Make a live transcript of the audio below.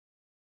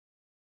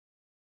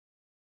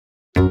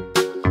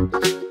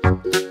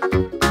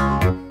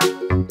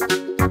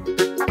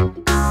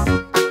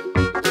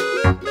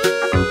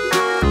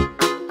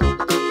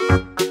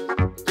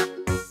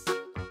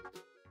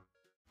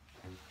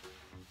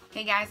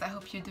I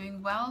hope you're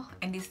doing well,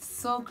 and it's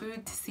so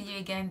good to see you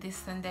again this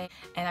Sunday,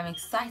 and I'm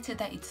excited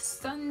that it's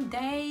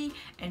Sunday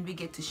and we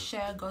get to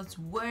share God's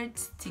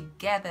words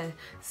together.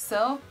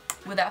 So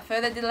without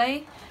further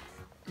delay,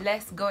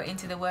 let's go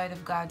into the Word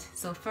of God.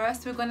 So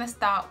first we're going to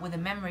start with a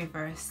memory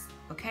verse,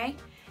 okay?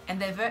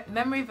 And the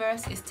memory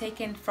verse is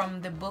taken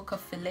from the book of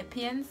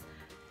Philippians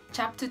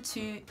chapter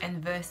 2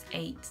 and verse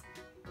 8.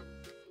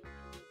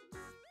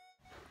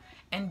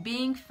 And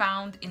being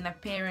found in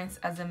appearance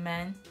as a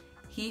man,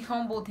 he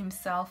humbled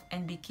himself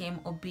and became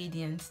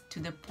obedient to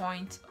the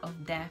point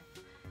of death,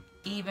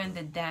 even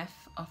the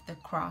death of the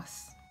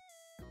cross.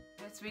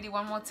 Let's read it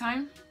one more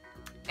time.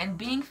 And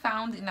being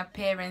found in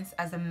appearance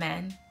as a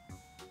man,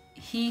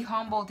 he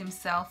humbled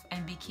himself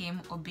and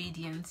became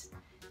obedient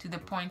to the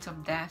point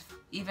of death,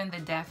 even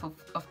the death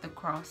of the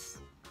cross.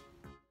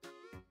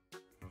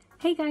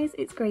 Hey guys,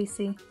 it's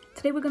Gracie.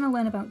 Today we're going to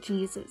learn about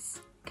Jesus.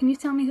 Can you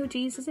tell me who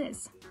Jesus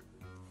is?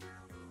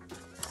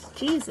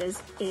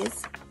 Jesus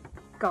is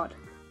God.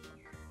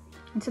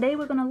 And today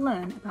we're going to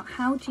learn about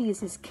how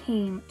Jesus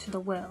came to the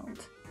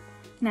world.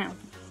 Now,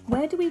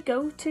 where do we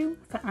go to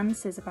for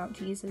answers about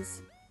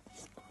Jesus?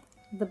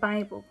 The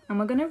Bible. And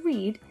we're going to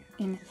read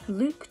in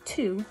Luke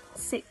 2,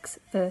 6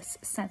 verse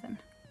 7.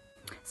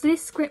 So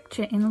this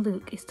scripture in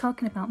Luke is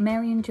talking about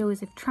Mary and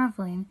Joseph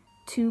travelling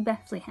to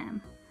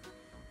Bethlehem.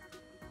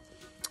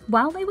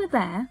 While they were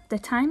there, the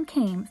time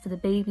came for the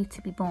baby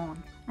to be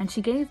born, and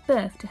she gave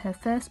birth to her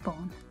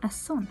firstborn, a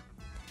son.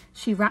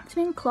 She wrapped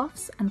him in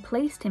cloths and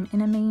placed him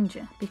in a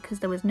manger because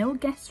there was no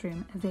guest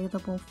room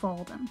available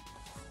for them.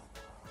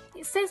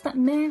 It says that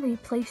Mary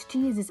placed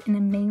Jesus in a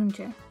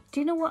manger. Do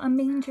you know what a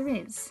manger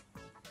is?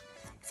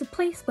 It's a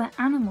place where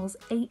animals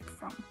ate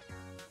from.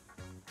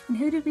 And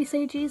who did we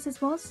say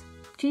Jesus was?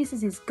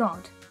 Jesus is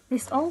God.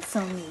 This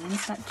also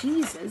means that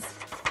Jesus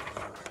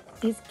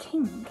is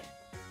king.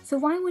 So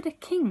why would a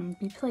king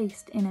be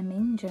placed in a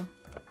manger?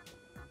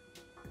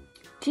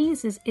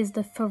 Jesus is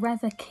the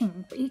forever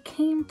king, but he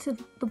came to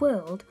the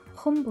world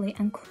humbly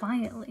and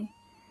quietly.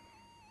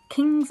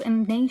 Kings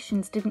and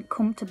nations didn't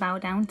come to bow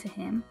down to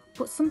him,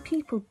 but some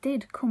people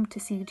did come to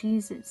see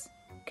Jesus.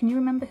 Can you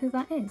remember who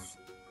that is?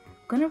 I'm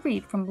going to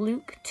read from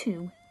Luke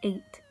 2,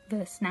 8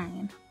 verse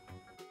 9.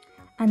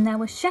 And there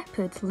were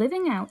shepherds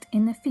living out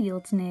in the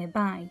fields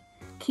nearby,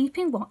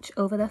 keeping watch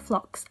over their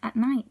flocks at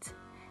night.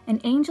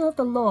 An angel of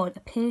the Lord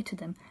appeared to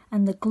them,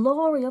 and the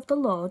glory of the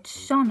Lord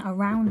shone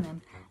around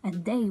them,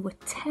 and they were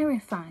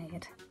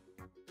terrified.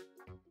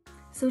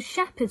 So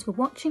shepherds were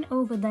watching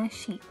over their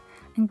sheep,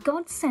 and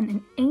God sent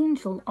an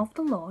angel of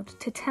the Lord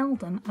to tell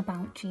them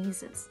about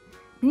Jesus.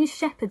 These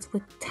shepherds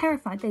were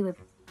terrified. They were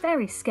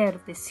very scared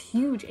of this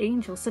huge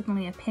angel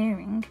suddenly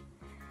appearing.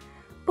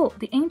 But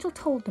the angel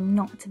told them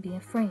not to be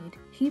afraid.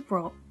 He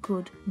brought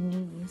good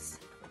news.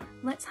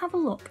 Let's have a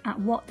look at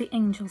what the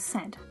angel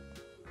said.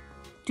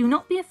 Do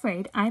not be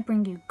afraid, I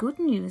bring you good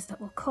news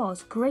that will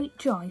cause great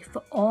joy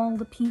for all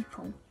the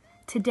people.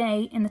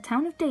 Today, in the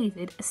town of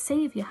David, a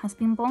Saviour has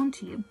been born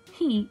to you.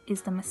 He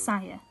is the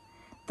Messiah,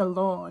 the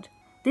Lord.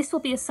 This will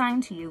be a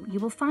sign to you. You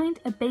will find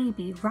a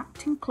baby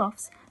wrapped in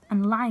cloths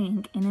and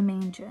lying in a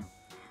manger.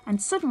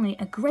 And suddenly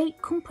a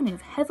great company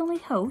of heavenly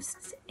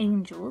hosts,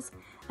 angels,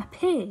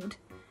 appeared,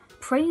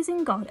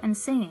 praising God and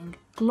saying,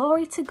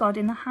 Glory to God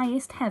in the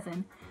highest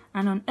heaven,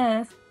 and on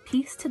earth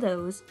peace to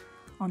those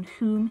on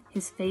whom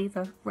his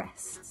favour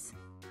rests.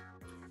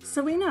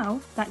 So we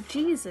know that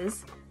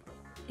Jesus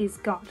is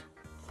God.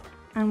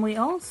 And we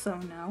also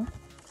know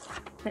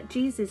that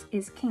Jesus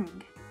is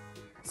King.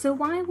 So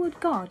why would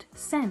God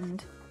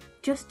send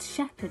just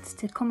shepherds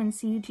to come and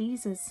see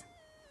Jesus?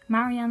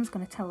 Marianne's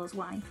going to tell us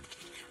why.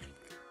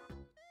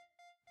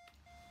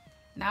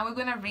 Now we're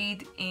going to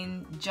read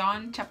in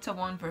John chapter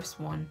 1 verse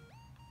 1.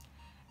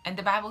 And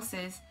the Bible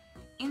says,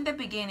 In the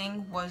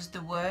beginning was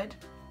the Word,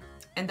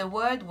 and the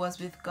Word was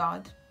with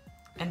God,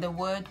 and the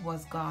Word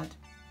was God.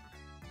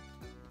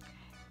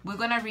 We're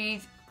going to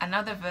read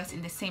another verse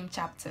in the same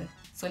chapter.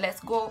 So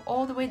let's go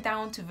all the way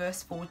down to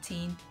verse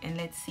 14 and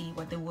let's see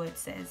what the Word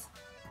says.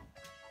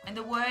 And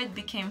the Word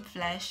became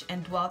flesh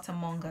and dwelt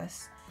among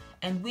us,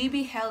 and we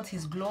beheld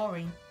his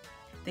glory,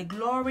 the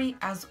glory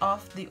as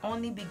of the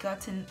only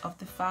begotten of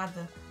the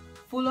Father,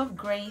 full of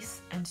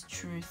grace and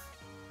truth.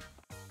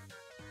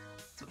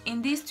 So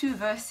in these two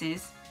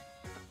verses,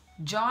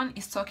 John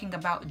is talking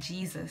about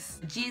Jesus.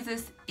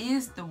 Jesus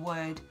is the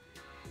Word.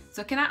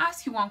 So can I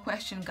ask you one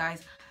question,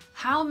 guys?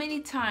 How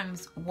many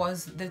times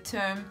was the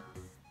term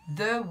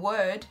the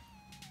Word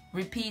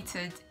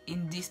repeated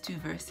in these two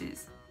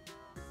verses?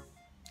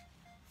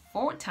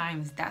 4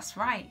 times, that's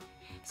right.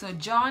 So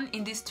John,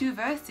 in these two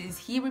verses,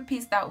 he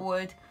repeats that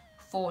word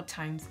 4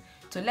 times.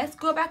 So let's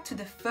go back to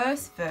the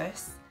first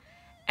verse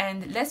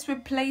and let's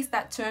replace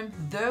that term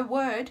the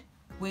Word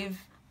with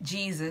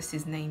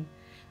Jesus' name.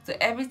 So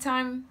every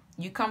time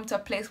you come to a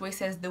place where it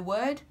says the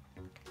Word,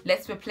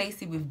 let's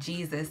replace it with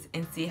Jesus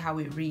and see how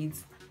it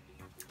reads.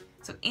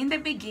 So in the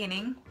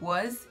beginning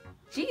was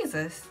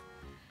Jesus,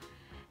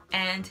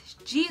 and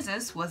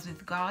Jesus was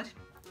with God,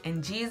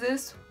 and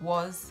Jesus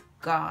was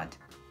God.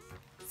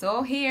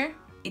 So here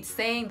It's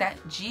saying that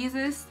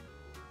Jesus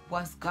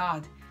was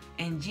God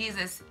and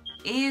Jesus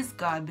is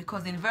God,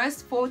 because in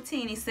verse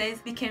 14 it says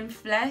became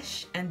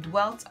flesh and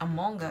dwelt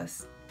among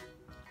us.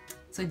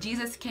 So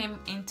Jesus came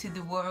into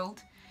the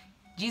world.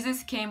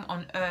 Jesus came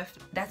on earth.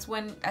 That's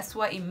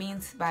what it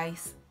means by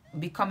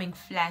becoming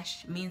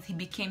flesh. It means he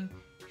became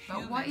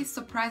human. But what is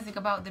surprising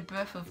about the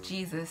birth of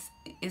Jesus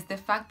is the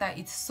fact that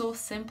it's so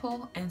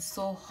simple and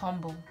so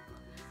humble.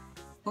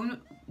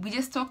 We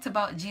just talked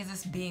about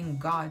Jesus being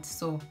God.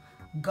 So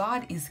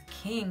God is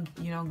king,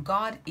 you know,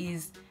 God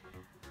is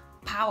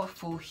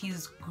powerful.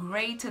 He's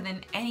greater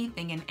than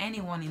anything and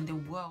anyone in the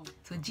world.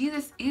 So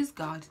Jesus is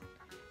God,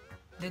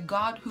 the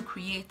God who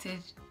created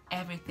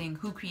everything,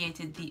 who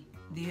created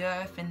the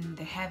earth and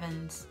the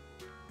heavens.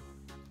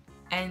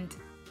 And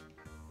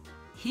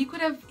he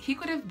could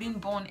have been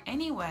born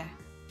anywhere.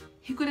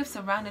 He could have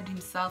surrounded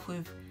himself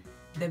with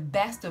the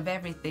best of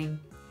everything.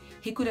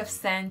 He could have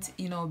sent,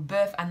 you know,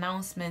 birth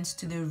announcements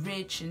to the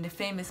rich and the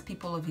famous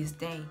people of his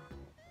day.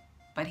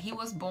 But he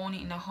was born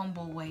in a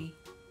humble way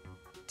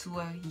to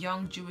a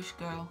young Jewish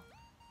girl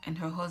and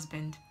her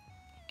husband,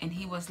 and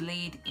he was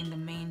laid in the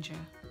manger.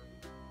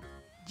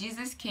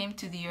 Jesus came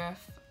to the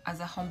earth as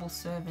a humble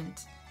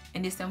servant,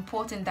 and it's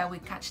important that we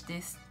catch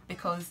this,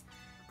 because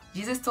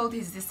Jesus told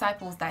his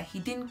disciples that he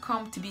didn't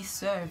come to be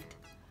served,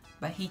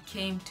 but he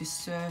came to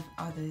serve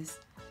others.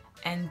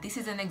 And this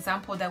is an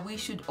example that we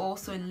should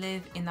also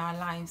live in our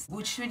lives.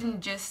 We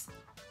shouldn't just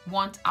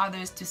want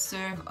others to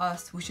serve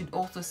us, we should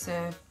also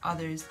serve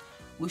others.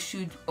 We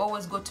should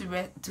always go to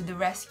the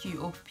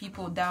rescue of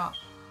people that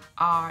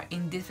are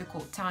in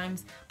difficult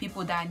times,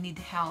 people that need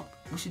help.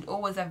 We should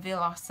always avail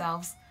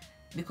ourselves,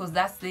 because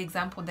that's the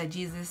example that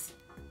Jesus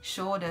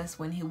showed us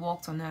when he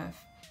walked on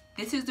earth.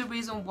 This is the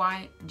reason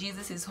why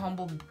Jesus'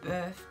 humble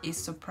birth is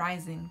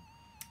surprising,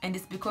 and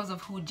it's because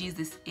of who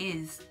Jesus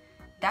is.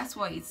 That's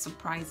why it's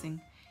surprising.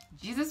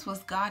 Jesus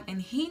was God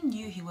and he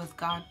knew he was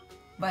God,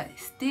 but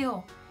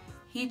still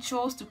he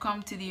chose to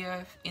come to the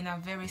earth in a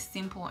very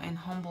simple and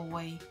humble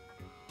way.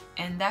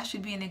 And that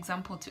should be an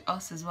example to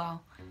us as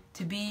well,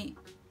 to be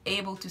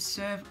able to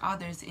serve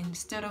others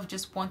instead of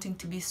just wanting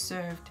to be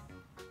served.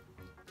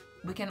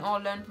 We can all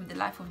learn from the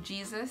life of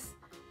Jesus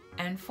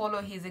and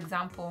follow his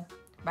example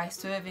by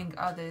serving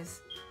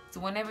others. So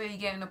whenever you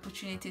get an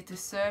opportunity to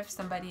serve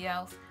somebody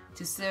else,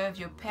 to serve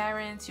your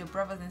parents, your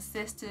brothers and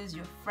sisters,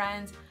 your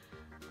friends,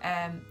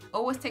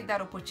 always take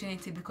that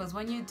opportunity, because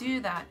when you do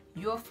that,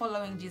 you're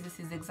following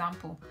Jesus'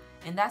 example.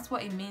 And that's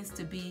what it means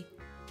to be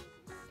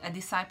a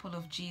disciple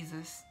of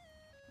Jesus.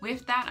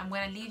 With that, I'm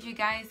going to leave you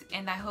guys,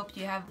 and I hope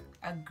you have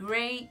a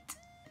great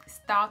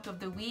start of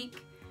the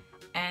week,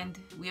 and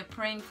we are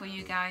praying for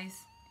you guys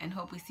and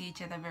hope we see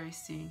each other very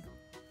soon.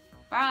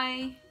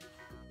 Bye.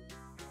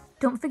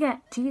 Don't forget,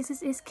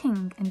 Jesus is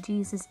King and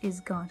Jesus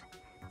is God.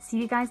 See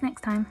you guys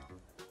next time.